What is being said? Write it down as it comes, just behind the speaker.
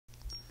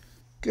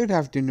Good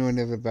afternoon,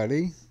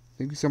 everybody.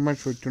 Thank you so much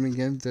for tuning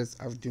in this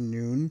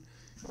afternoon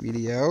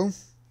video.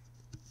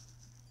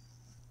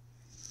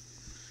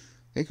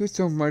 Thank you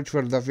so much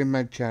for loving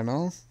my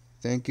channel.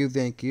 Thank you,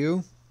 thank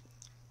you.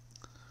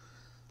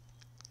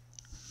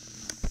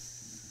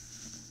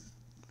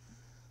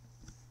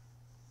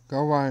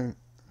 Go on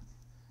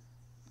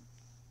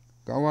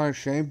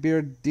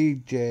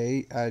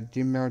Shanebearddj at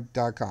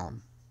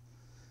gmail.com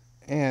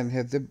and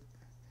hit the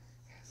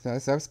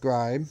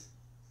subscribe.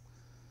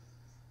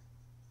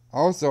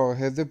 Also,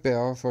 hit the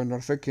bell for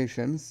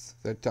notifications.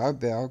 The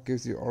top bell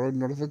gives you all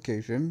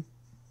notifications.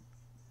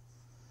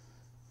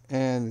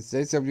 And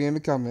say something in the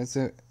comments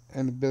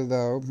and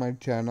below my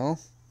channel.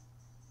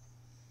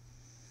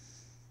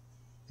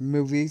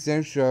 Movies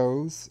and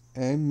shows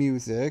and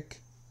music.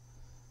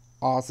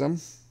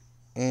 Awesome.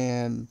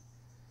 And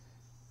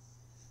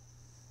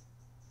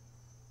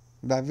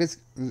life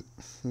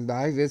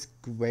is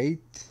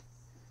great.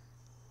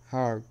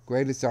 How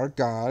great is our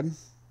God.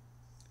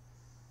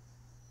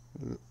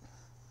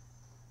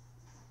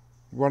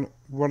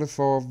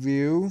 Wonderful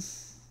view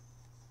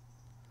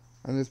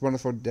on this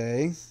wonderful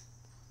day.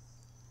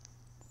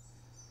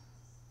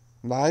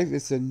 Life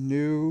is a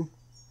new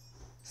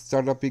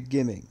start of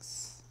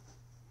beginnings.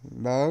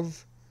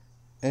 Love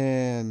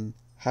and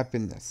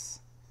happiness.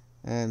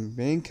 And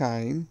being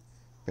kind,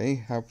 being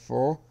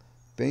helpful,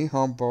 being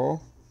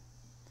humble,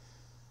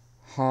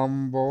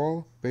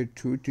 be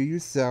true to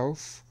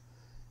yourself.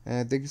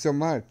 And thank you so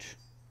much.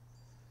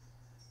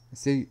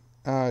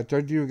 Talk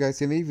to you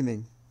guys in the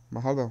evening.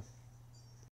 Mahalo.